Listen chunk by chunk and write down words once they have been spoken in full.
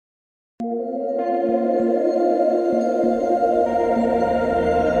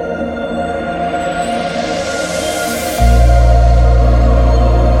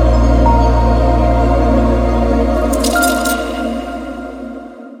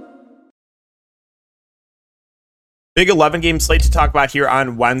Big 11-game slate to talk about here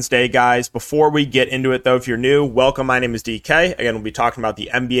on Wednesday, guys. Before we get into it, though, if you're new, welcome. My name is DK. Again, we'll be talking about the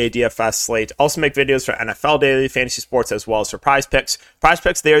NBA DFS slate. Also make videos for NFL Daily, Fantasy Sports, as well as for Prize Picks. Prize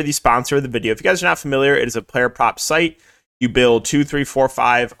Picks, they are the sponsor of the video. If you guys are not familiar, it is a player prop site. You build 2, 3, 4,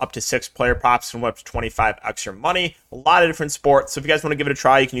 5, up to 6 player props from up to 25 extra money. A lot of different sports. So if you guys want to give it a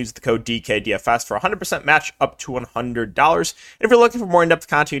try, you can use the code DKDFS for 100% match up to $100. And if you're looking for more in-depth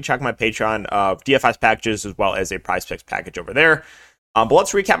content, you can check my Patreon DFS packages as well as a Prize Picks package over there. But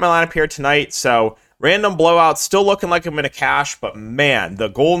let's recap my lineup here tonight. So random blowout, still looking like I'm going to cash, but man, the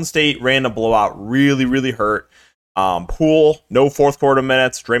Golden State random blowout really hurt. Poole, no fourth quarter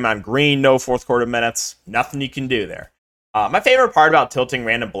minutes. Draymond Green, no fourth quarter minutes. Nothing you can do there. My favorite part about tilting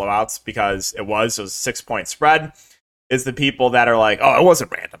random blowouts, because it was a 6-point spread, is the people that are like, oh, it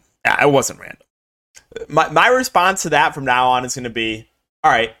wasn't random. Yeah, it wasn't random. My response to that from now on is going to be,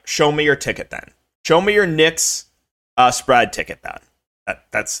 all right, show me your ticket then. Show me your Knicks spread ticket then.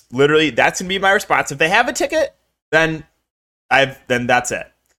 That's going to be my response. If they have a ticket, then that's it.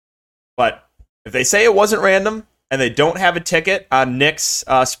 But if they say it wasn't random and they don't have a ticket on Knicks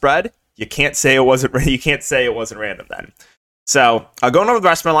spread, you can't say it wasn't random then. So going over the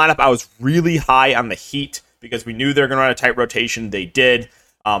rest of my lineup, I was really high on the Heat because we knew they were going to run a tight rotation. They did.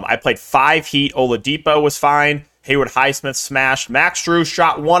 I played 5 Heat. Oladipo was fine. Hayward Highsmith smashed. Max Drew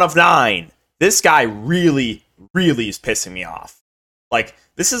shot 1 of 9. This guy really is pissing me off. Like,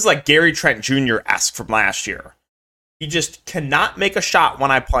 this is like Gary Trent Jr.-esque from last year. He just cannot make a shot when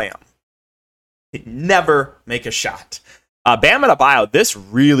I play him. He'd never make a shot. Bam Adebayo, this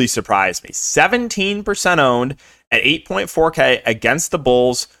really surprised me. 17% owned at 8.4K against the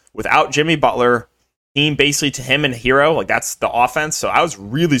Bulls without Jimmy Butler. Team basically to him and Hero. Like, that's the offense. So I was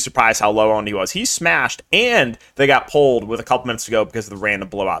really surprised how low owned he was. He smashed, and they got pulled with a couple minutes to go because of the random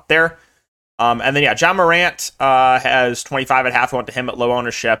blowout there. And then, John Morant has 25 at half. I went to him at low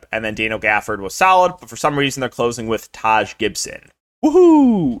ownership. And then Daniel Gafford was solid. But for some reason, they're closing with Taj Gibson.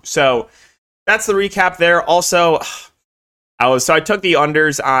 Woohoo! So that's the recap there. Also, I took the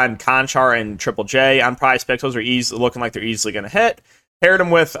unders on Conchar and Triple J on Prize Picks. Those are looking like they're easily going to hit. Paired them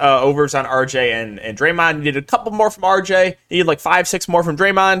with overs on RJ and Draymond. Needed a couple more from RJ. Needed like 5-6 more from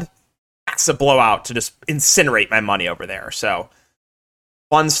Draymond. That's a blowout to just incinerate my money over there. So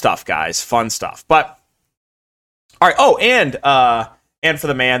fun stuff, guys. Fun stuff. But all right. Oh, and for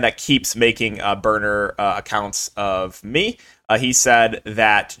the man that keeps making burner accounts of me, he said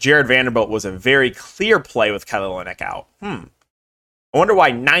that Jared Vanderbilt was a very clear play with Kelly Olynyk out. I wonder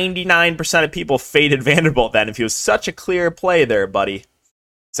why 99% of people faded Vanderbilt then if he was such a clear play there, buddy.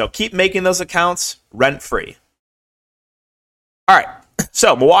 So keep making those accounts rent-free. All right,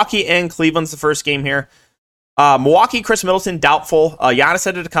 so Milwaukee and Cleveland's the first game here. Milwaukee, Chris Middleton, doubtful. Giannis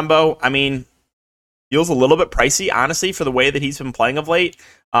Antetokounmpo, I mean, feels a little bit pricey, honestly, for the way that he's been playing of late.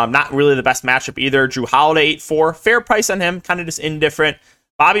 Not really the best matchup either. Drew Holiday, 8-4. Fair price on him, kind of just indifferent.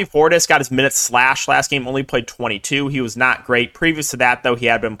 Bobby Portis got his minutes slashed last game, only played 22. He was not great. Previous to that, though, he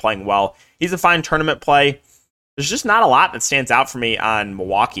had been playing well. He's a fine tournament play. There's just not a lot that stands out for me on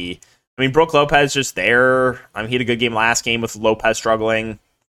Milwaukee. I mean, Brook Lopez just there. I mean, he had a good game last game with Lopez struggling.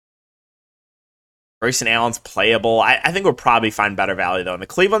 Grayson Allen's playable. I think we'll probably find better value, though. On the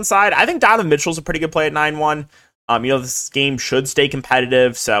Cleveland side, I think Donovan Mitchell's a pretty good play at 9-1. This game should stay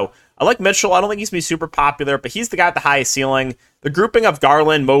competitive, so I like Mitchell. I don't think he's going to be super popular, but he's the guy with the highest ceiling. The grouping of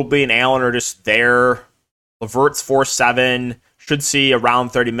Garland, Mobley, and Allen are just there. LeVert's 4-7. Should see around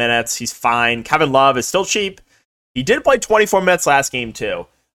 30 minutes. He's fine. Kevin Love is still cheap. He did play 24 minutes last game, too.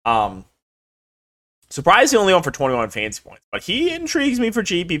 Surprised he only went for 21 fantasy points, but he intrigues me for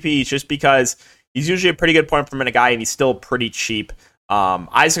GPPs just because he's usually a pretty good point per minute guy, and he's still pretty cheap.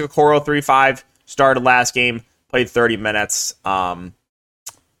 Isaac Okoro, 3-5, started last game, played 30 minutes. I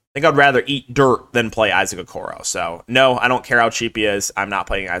think I'd rather eat dirt than play Isaac Okoro. So, no, I don't care how cheap he is. I'm not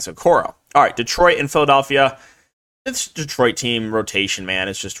playing Isaac Okoro. All right, Detroit and Philadelphia. This Detroit team rotation, man,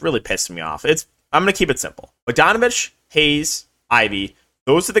 is just really pissing me off. I'm going to keep it simple. Bogdanovich, Hayes, Ivy,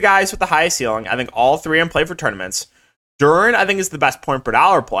 those are the guys with the highest ceiling. I think all three of them play for tournaments. Duren, I think, is the best point per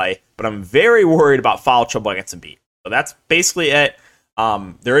dollar play, but I'm very worried about foul trouble against Embiid. So that's basically it.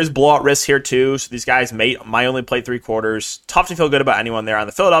 There is blowout risk here, too, so these guys might only play 3 quarters. Tough to feel good about anyone there. On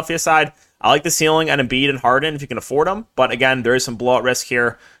the Philadelphia side, I like the ceiling on Embiid and Harden if you can afford them, but again, there is some blowout risk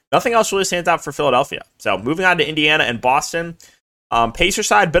here. Nothing else really stands out for Philadelphia. So moving on to Indiana and Boston. Pacer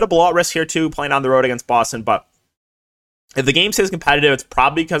side, bit of blowout risk here, too, playing on the road against Boston, but if the game stays competitive, it's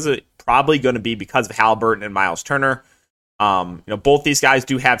probably going to be because of Halliburton and Miles Turner. Both these guys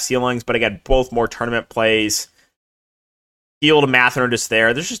do have ceilings, but again, both more tournament plays. Field and Mathen are just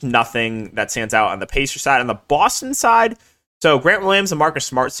there. There's just nothing that stands out on the Pacer side. On the Boston side, so Grant Williams and Marcus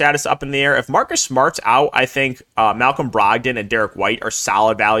Smart status up in the air. If Marcus Smart's out, I think Malcolm Brogdon and Derek White are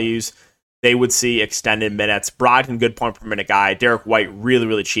solid values. They would see extended minutes. Brogdon, good point per minute guy. Derek White, really,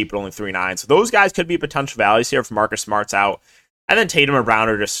 really cheap at only 3.9. So those guys could be potential values here if Marcus Smart's out. And then Tatum and Brown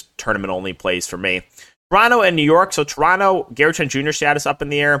are just tournament-only plays for me. Toronto and New York. So Toronto, Gary Trent Jr. status up in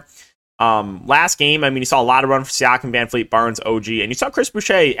the air. Last game, you saw a lot of run for Siakam, Van Fleet, Barnes, OG, and you saw Chris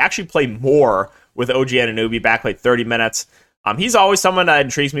Boucher actually play more with OG and Anunoby back, played 30 minutes. He's always someone that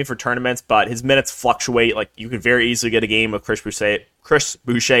intrigues me for tournaments, but his minutes fluctuate. Like, you could very easily get a game with Chris Boucher. Chris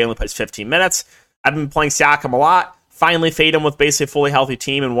Boucher only plays 15 minutes. I've been playing Siakam a lot. Finally fade him with basically a fully healthy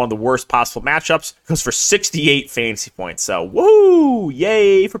team in one of the worst possible matchups. Goes for 68 fantasy points. So, woo!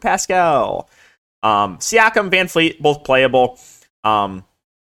 Yay for Pascal. Siakam, Van Fleet, both playable.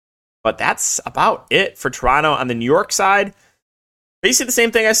 But that's about it for Toronto. On the New York side, basically the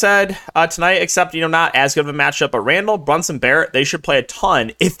same thing I said tonight, except, not as good of a matchup. But Randall, Brunson, Barrett, they should play a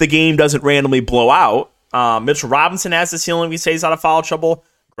ton if the game doesn't randomly blow out. Mitchell Robinson has the ceiling if he stays out of foul trouble.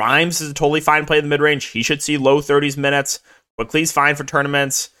 Grimes is a totally fine play in the mid-range. He should see low 30s minutes. Quickly's fine for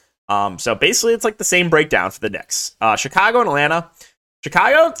tournaments. So basically it's like the same breakdown for the Knicks. Chicago and Atlanta.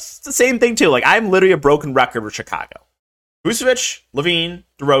 Chicago, it's the same thing too. Like, I'm literally a broken record with Chicago. Vucevic, Levine,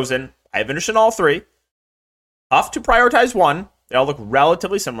 DeRozan. I have interest in all three. Tough to prioritize one. They all look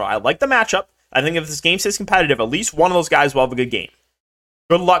relatively similar. I like the matchup. I think if this game stays competitive, at least one of those guys will have a good game.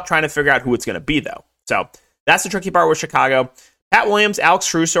 Good luck trying to figure out who it's going to be, though. So that's the tricky part with Chicago. Pat Williams,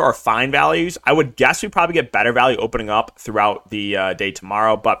 Alex Caruso are fine values. I would guess we probably get better value opening up throughout the day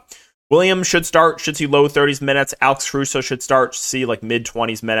tomorrow. But Williams should see low 30s minutes. Alex Caruso should see like mid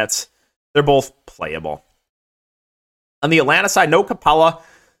 20s minutes. They're both playable. On the Atlanta side, no Capella.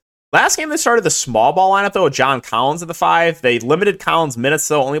 Last game, they started the small ball lineup, though, with John Collins at the 5. They limited Collins' minutes,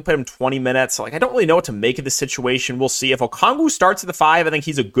 though, only played him 20 minutes. So, I don't really know what to make of this situation. We'll see. If Okongwu starts at the 5, I think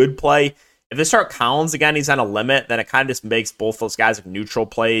he's a good play. If they start Collins again, he's on a limit, then it kind of just makes both those guys like neutral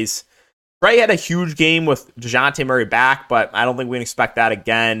plays. Trey had a huge game with DeJounte Murray back, but I don't think we can expect that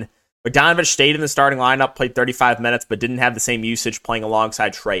again. Bogdanovic stayed in the starting lineup, played 35 minutes, but didn't have the same usage playing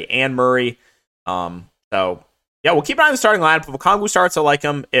alongside Trey and Murray. Yeah, we'll keep an eye on the starting lineup. If Okongwu starts, I like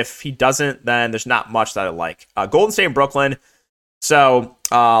him. If he doesn't, then there's not much that I like. Golden State and Brooklyn. So,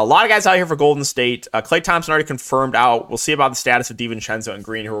 a lot of guys out here for Golden State. Klay Thompson already confirmed out. We'll see about the status of DiVincenzo and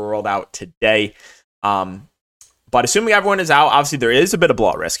Green, who were rolled out today. But assuming everyone is out, obviously there is a bit of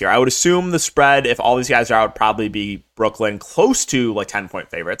blowout risk here. I would assume the spread, if all these guys are out, would probably be Brooklyn close to like 10-point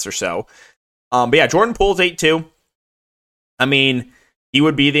favorites or so. But yeah, Jordan Poole's 8-2. He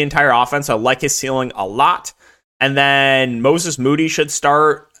would be the entire offense. I like his ceiling a lot. And then Moses Moody should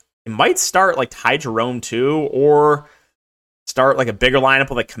start. It might start like Ty Jerome too, or start like a bigger lineup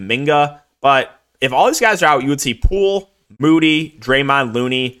with like Kuminga. But if all these guys are out, you would see Poole, Moody, Draymond,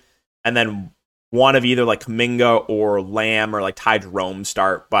 Looney, and then one of either like Kuminga or Lamb or like Ty Jerome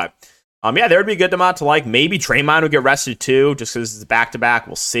start. But there would be a good amount to like. Maybe Draymond would get rested too, just because it's back-to-back.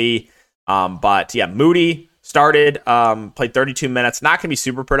 We'll see. But yeah, Moody started, played 32 minutes. Not going to be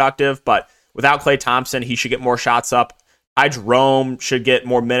super productive, but without Klay Thompson, he should get more shots up. Ty Jerome should get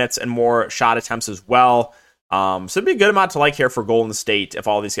more minutes and more shot attempts as well. So it'd be a good amount to like here for Golden State if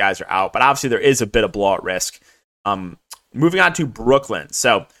all these guys are out. But obviously there is a bit of blowout risk. Moving on to Brooklyn.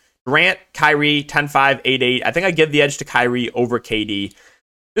 So Durant, Kyrie, 10-5, 8-8. I think I give the edge to Kyrie over KD.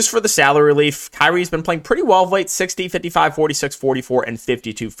 Just for the salary relief, Kyrie's been playing pretty well of late. 60, 55, 46, 44, and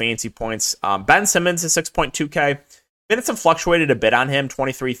 52 fantasy points. Ben Simmons is 6.2K. Minutes have fluctuated a bit on him,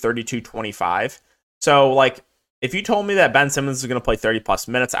 23, 32, 25. So, if you told me that Ben Simmons is going to play 30-plus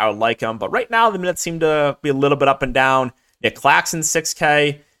minutes, I would like him. But right now, the minutes seem to be a little bit up and down. Nick Claxton,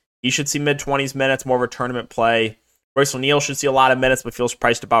 6K. He should see mid-20s minutes, more of a tournament play. Royce O'Neal should see a lot of minutes, but feels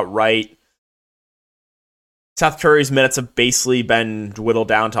priced about right. Seth Curry's minutes have basically been dwindled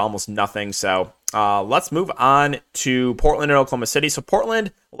down to almost nothing. So let's move on to Portland and Oklahoma City. So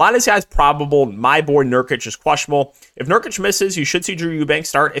Portland, a lot of these guys probable. My boy Nurkic is questionable. If Nurkic misses, you should see Drew Eubanks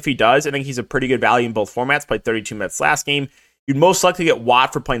start. If he does, I think he's a pretty good value in both formats. Played 32 minutes last game. You'd most likely get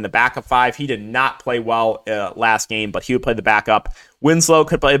Watt for playing the backup 5. He did not play well last game, but he would play the backup. Winslow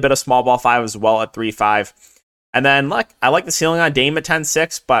could play a bit of small ball 5 as well at 3-5. And then, I like the ceiling on Dame at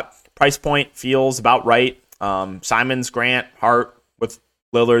 10-6, but price point feels about right. Simons, Grant, Hart with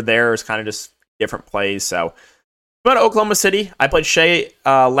Lillard there is kind of just different plays. So, but Oklahoma City, I played Shea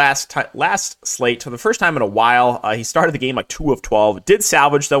last slate for the first time in a while. He started the game 2 of 12. Did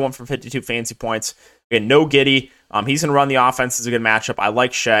salvage, though, 1 for 52 fantasy points. Again, no Giddey. He's going to run the offense. It's a good matchup. I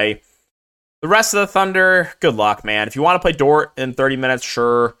like Shea. The rest of the Thunder, good luck, man. If you want to play Dort in 30 minutes,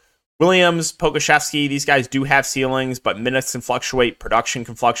 sure. Williams, Pokusevski, these guys do have ceilings, but minutes can fluctuate, production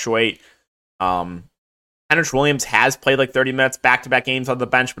can fluctuate. Henrich Williams has played like 30 minutes back-to-back games on the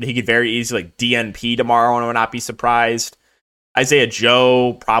bench, but he could very easily like DNP tomorrow, and I would not be surprised. Isaiah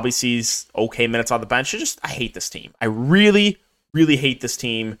Joe probably sees okay minutes on the bench. I hate this team. I really, really hate this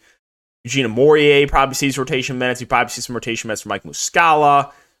team. Eugene Aurier probably sees rotation minutes. You probably see some rotation minutes from Mike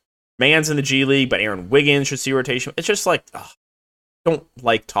Muscala. Man's in the G League, but Aaron Wiggins should see rotation. It's just like, I don't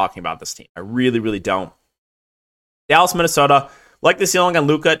like talking about this team. I really, really don't. Dallas, Minnesota. Like the ceiling on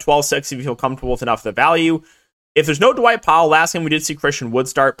Luka at 12-6 if you feel comfortable with enough of the value. If there's no Dwight Powell, last game we did see Christian Wood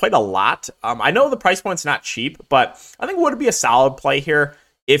start. Played a lot. I know the price point's not cheap, but I think Wood would be a solid play here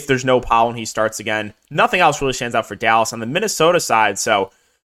if there's no Powell and he starts again. Nothing else really stands out for Dallas. On the Minnesota side, so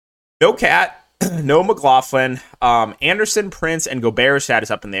no Cat, no McLaughlin, Anderson, Prince, and Gobert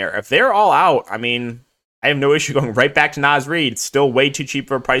status up in there. If they're all out, I mean, I have no issue going right back to Naz Reid. It's still way too cheap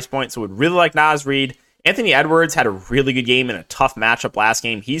for a price point, so would really like Naz Reid. Anthony Edwards had a really good game in a tough matchup last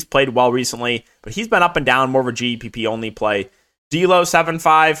game. He's played well recently, but he's been up and down, more of a GPP only play. D'Lo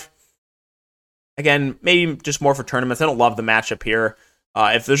 7-5. Again, maybe just more for tournaments. I don't love the matchup here.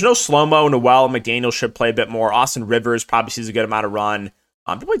 If there's no slow-mo, Noel McDaniel should play a bit more. Austin Rivers probably sees a good amount of run.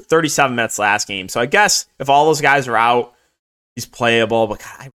 He played 37 minutes last game. So I guess if all those guys are out, he's playable. But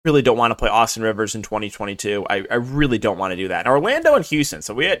God, I really don't want to play Austin Rivers in 2022. I really don't want to do that. And Orlando and Houston.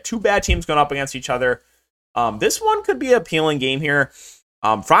 So we had two bad teams going up against each other. This one could be an appealing game here.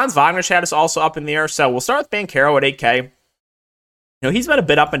 Franz Wagner's status also up in the air. So we'll start with Banchero at 8K. He's been a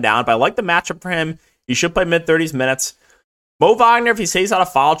bit up and down, but I like the matchup for him. He should play mid-30s minutes. Mo Wagner, if he stays out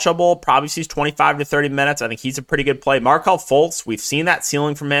of foul trouble, probably sees 25 to 30 minutes. I think he's a pretty good play. Markelle Fultz, we've seen that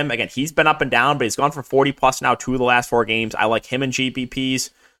ceiling from him. Again, he's been up and down, but he's gone for 40-plus now 2 of the last 4 games. I like him in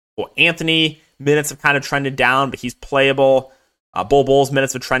GPPs. Well, Anthony, minutes have kind of trended down, but he's playable. Bull's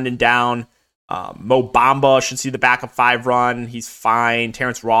minutes have trended down. Mo Bamba should see the backup 5 run. He's fine.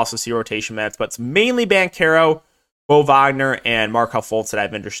 Terrence Ross will see rotation minutes, but it's mainly Banchero, Mo Wagner, and Markelle Fultz that I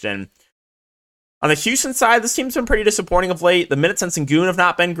have interest in. On the Houston side, this team's been pretty disappointing of late. The minutes on Sengun have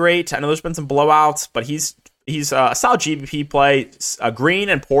not been great. I know there's been some blowouts, but he's a solid GPP play. Green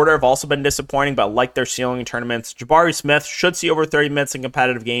and Porter have also been disappointing, but I like their ceiling in tournaments. Jabari Smith should see over 30 minutes in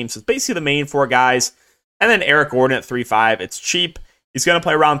competitive games. It's basically the main 4 guys. And then Eric Gordon at 3.5. It's cheap. He's going to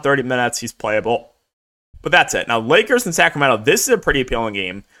play around 30 minutes. He's playable. But that's it. Now, Lakers and Sacramento, this is a pretty appealing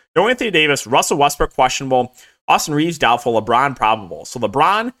game. No Anthony Davis, Russell Westbrook questionable, Austin Reeves doubtful, LeBron probable. So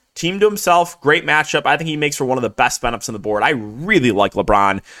LeBron, team to himself, great matchup. I think he makes for one of the best spin-ups on the board. I really like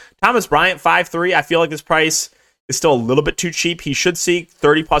LeBron. Thomas Bryant, 5.3. I feel like this price is still a little bit too cheap. He should see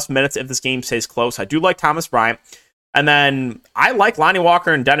 30-plus minutes if this game stays close. I do like Thomas Bryant. And then I like Lonnie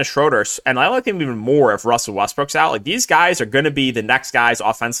Walker and Dennis Schroeder, and I like him even more if Russell Westbrook's out. Like, these guys are going to be the next guys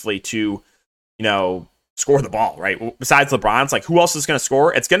offensively to, score the ball, right? Besides LeBron, it's like, who else is going to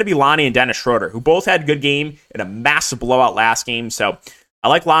score? It's going to be Lonnie and Dennis Schroeder, who both had a good game in a massive blowout last game. So I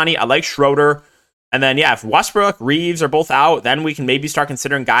like Lonnie. I like Schroeder. And then, if Westbrook, Reeves are both out, then we can maybe start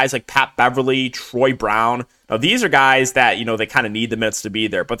considering guys like Pat Beverly, Troy Brown. Now, these are guys that, they kind of need the minutes to be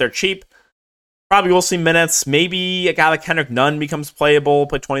there, but they're cheap. Probably will see minutes. Maybe a guy like Kendrick Nunn becomes playable,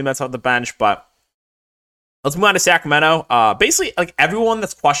 play 20 minutes off the bench, but let's move on to Sacramento. Basically, like everyone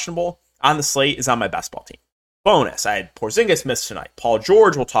that's questionable on the slate is on my best ball team. Bonus, I had Porzingis miss tonight. Paul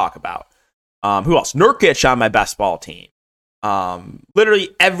George we'll talk about. Who else? Nurkic on my best ball team. Literally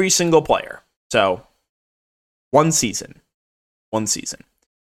every single player. So, one season.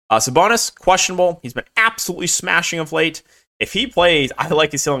 Sabonis, questionable. He's been absolutely smashing of late. If he plays, I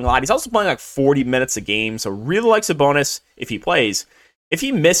like his ceiling a lot. He's also playing like 40 minutes a game, so really like Sabonis if he plays. If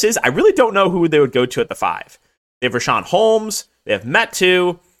he misses, I really don't know who they would go to at the 5. They have Rashawn Holmes. They have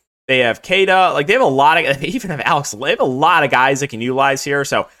Metu. They have Kada. Like, they have a lot of, they even have Alex. They have a lot of guys that can utilize here,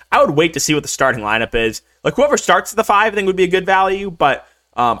 so I would wait to see what the starting lineup is. Like, whoever starts at the 5, I think would be a good value, but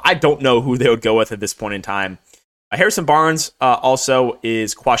I don't know who they would go with at this point in time. Harrison Barnes also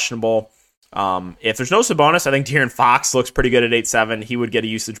is questionable. If there's no Sabonis, I think De'Aaron Fox looks pretty good at 8.7. He would get a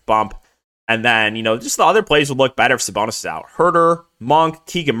usage bump. And then, just the other plays would look better if Sabonis is out. Herter, Monk,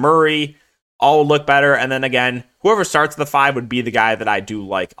 Keegan Murray, all would look better. And then again, whoever starts at the 5 would be the guy that I do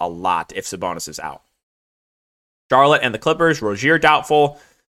like a lot if Sabonis is out. Charlotte and the Clippers, Rozier doubtful.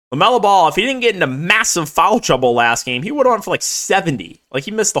 LaMelo Ball, if he didn't get into massive foul trouble last game, he would have won for like 70. Like,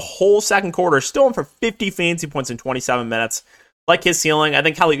 he missed the whole second quarter, still in for 50 fantasy points in 27 minutes. Like his ceiling. I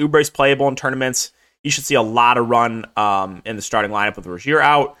think Kelly Oubre is playable in tournaments. You should see a lot of run in the starting lineup with Rozier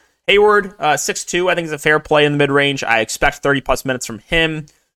out. Hayward, 6'2", I think is a fair play in the mid-range. I expect 30-plus minutes from him.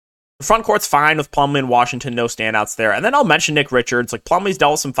 The front court's fine with Plumlee and Washington, no standouts there. And then I'll mention Nick Richards. Like, Plumlee's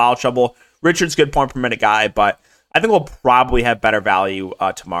dealt with some foul trouble. Richards, good point per minute guy, but I think we'll probably have better value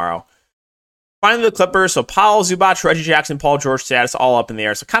tomorrow. Finally, the Clippers. So Powell, Zubac, Reggie Jackson, Paul George status all up in the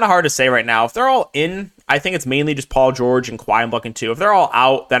air. So kind of hard to say right now. If they're all in, I think it's mainly just Paul George and Kawhi I'm looking to. If they're all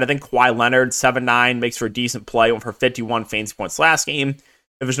out, then I think Kawhi Leonard, 7'9", makes for a decent play. Went for 51 fantasy points last game.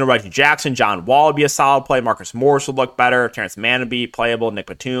 If there's no Reggie Jackson, John Wall would be a solid play. Marcus Morris would look better. Terrence Mann would be playable. Nick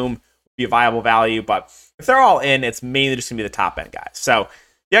Batum would be a viable value. But if they're all in, it's mainly just going to be the top end guys. So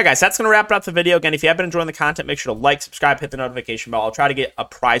yeah, guys, that's going to wrap up the video. Again, if you have been enjoying the content, make sure to like, subscribe, hit the notification bell. I'll try to get a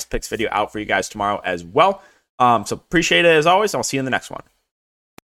prize picks video out for you guys tomorrow as well. So appreciate it as always. I'll see you in the next one.